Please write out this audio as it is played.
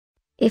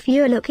If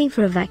you're looking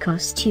for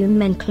Avacostume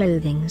men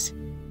clothings,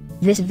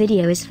 this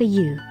video is for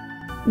you.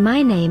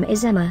 My name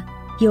is Emma,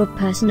 your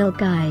personal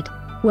guide.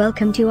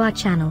 Welcome to our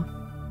channel.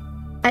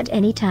 At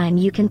any time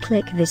you can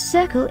click this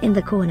circle in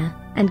the corner,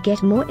 and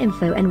get more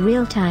info and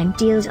real-time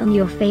deals on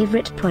your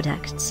favorite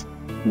products.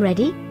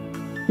 Ready?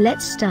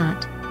 Let's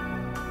start.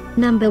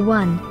 Number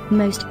 1,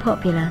 Most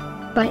Popular,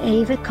 by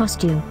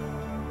Avacostume.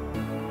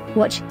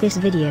 Watch this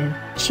video,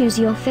 choose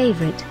your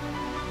favorite.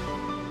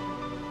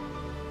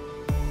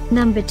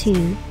 Number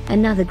 2,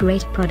 another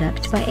great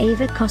product by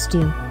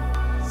Avacostume.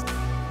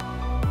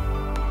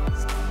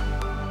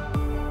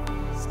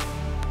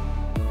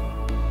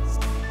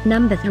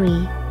 Number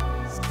 3.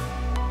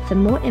 For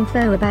more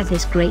info about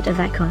this great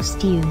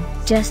Avacostume,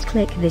 just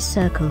click this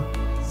circle.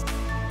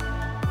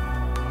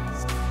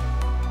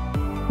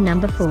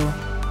 Number 4.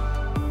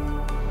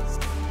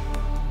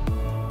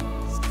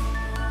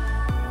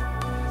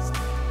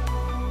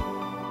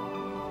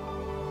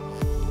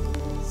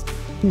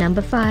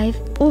 Number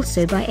 5,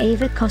 also by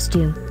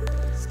Avacostume.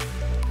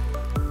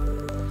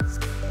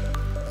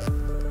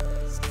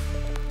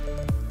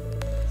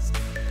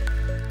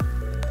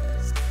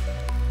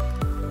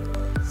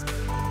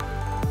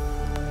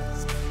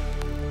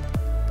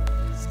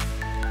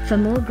 For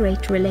more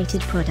great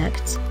related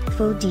products,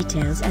 full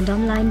details and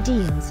online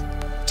deals,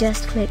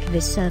 just click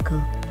this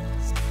circle.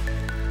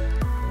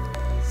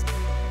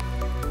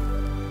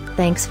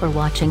 Thanks for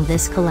watching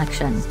this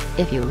collection.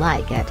 If you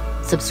like it,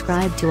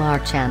 subscribe to our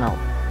channel.